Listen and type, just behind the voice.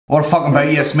What fucking about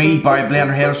you? It's me, Barry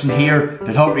Blender Henderson here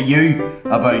to talk to you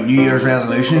about New Year's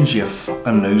resolutions, you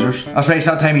fucking losers. That's right, it's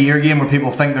that time of year again where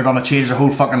people think they're gonna change their whole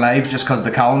fucking lives just because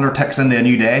the calendar ticks into a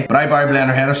new day. But I, Barry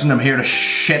Blender Henderson, I'm here to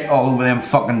shit all over them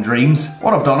fucking dreams.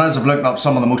 What I've done is I've looked up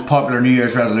some of the most popular New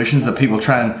Year's resolutions that people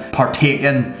try and partake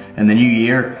in the new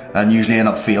year and usually end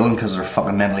up failing because they're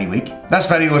fucking mentally weak. This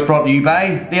video is brought to you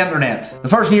by the internet. The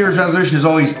first New Year's resolution is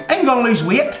always, I'm gonna lose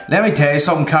weight. Let me tell you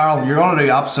something, Carl, you're gonna do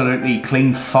absolutely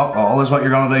clean fuck all is what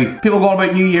you're gonna do. People going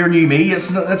about new year, new me,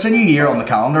 it's a new year on the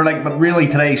calendar, like, but really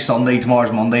today's Sunday,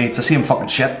 tomorrow's Monday, it's the same fucking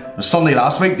shit. It was Sunday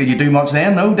last week, did you do much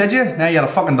then? No, did you? Now you had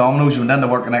a fucking Domino's, you went into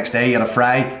work the next day, you had a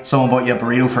fry, someone bought you a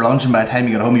burrito for lunch, and by the time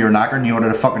you got home you were knackered and you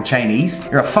ordered a fucking Chinese.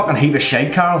 You're a fucking heap of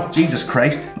shite, Carl. Jesus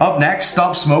Christ. Up next,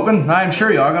 stop smoking. Now I'm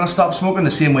sure you are gonna stop smoking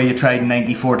the same way you tried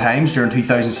 94 times during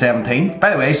 2017.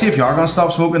 By the way, see if you are gonna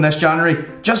stop smoking this January,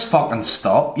 just fucking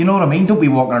stop. You know what I mean? Don't be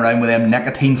walking around with them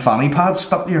nicotine fanny pads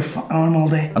stuck to your fucking arm all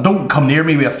day. And don't come near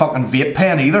me with a fucking vape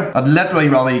pen either. I'd literally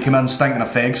rather you come in stinking of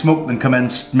fag smoke than come in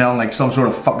smelling like some sort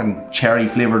of fucking cherry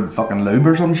flavoured fucking lube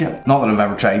or some shit. Not that I've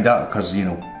ever tried that, because, you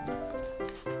know,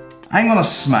 I'm gonna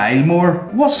smile more.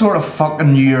 What sort of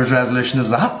fucking New Year's resolution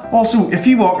is that? Also, if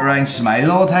you walk around smiling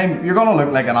all the time, you're gonna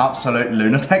look like an absolute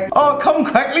lunatic. Oh, come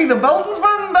quickly, the building's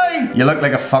burning down! You look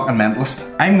like a fucking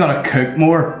mentalist. I'm gonna cook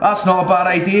more. That's not a bad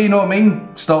idea, you know what I mean?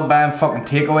 Stop buying fucking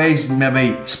takeaways,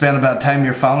 maybe spend a bit of time with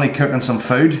your family cooking some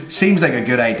food. Seems like a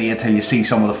good idea till you see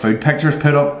some of the food pictures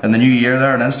put up in the new year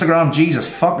there on Instagram. Jesus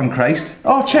fucking Christ.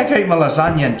 Oh, check out my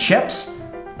lasagna and chips.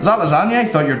 Is that lasagna? I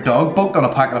thought your dog bulked on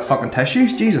a packet of fucking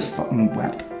tissues. Jesus fucking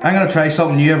wept. I'm gonna try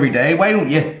something new every day. Why don't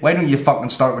you fucking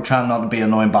start with trying not to be an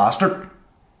annoying bastard?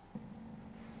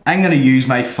 I'm gonna use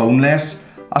my phone less.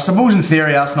 I suppose in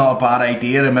theory that's not a bad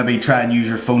idea to maybe try and use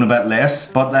your phone a bit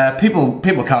less. But people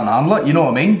can't handle it, you know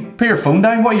what I mean? Put your phone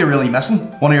down, what are you really missing?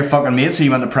 One of your fucking mates who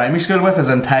you went to primary school with is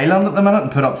in Thailand at the minute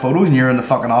and put up photos and you're in the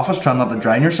fucking office trying not to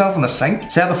drown yourself in the sink.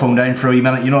 Set the phone down for a wee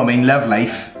minute, you know what I mean? Live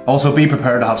life. Also be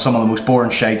prepared to have some of the most boring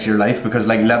shites of your life because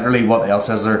like literally what else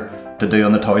is there to do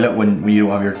on the toilet when you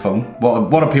don't have your phone? What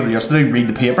do people used to do? Read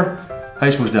the paper? How are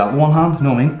you supposed to do that with one hand? You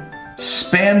know what I mean?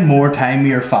 Spend more time with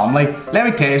your family. Let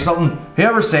me tell you something.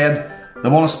 Whoever said they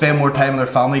want to spend more time with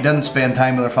their family didn't spend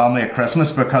time with their family at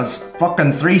Christmas because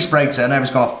fucking 3 sprites in I was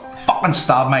gonna fucking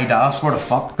stab my dad, swear to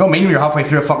fuck. You know what I mean? You're halfway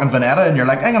through a fucking Veneta and you're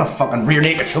like, I'm gonna fucking rear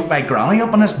naked choke my granny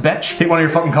up on this bitch. Take one of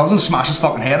your fucking cousins, smash his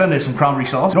fucking head into some cranberry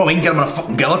sauce. You know what I mean? Get him in a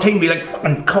fucking guillotine, be like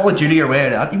fucking Call of Duty or way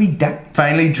of that, you wee dick.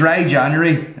 Finally, dry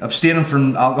January. Abstaining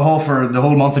from alcohol for the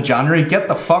whole month of January. Get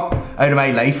the fuck out of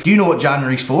my life. Do you know what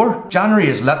January's for? January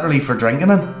is literally for drinking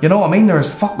in. You know what I mean?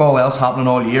 There's fuck all else happening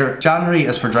all year. January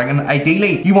is for drinking.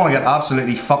 Ideally, you want to get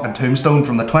absolutely fucking tombstone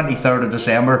from the 23rd of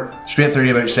December straight through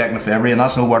to about 2nd of February, and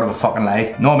that's no word of a fucking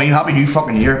lie. You know what I mean? Happy new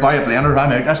fucking year. Buy a blender,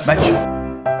 I'm out this bitch.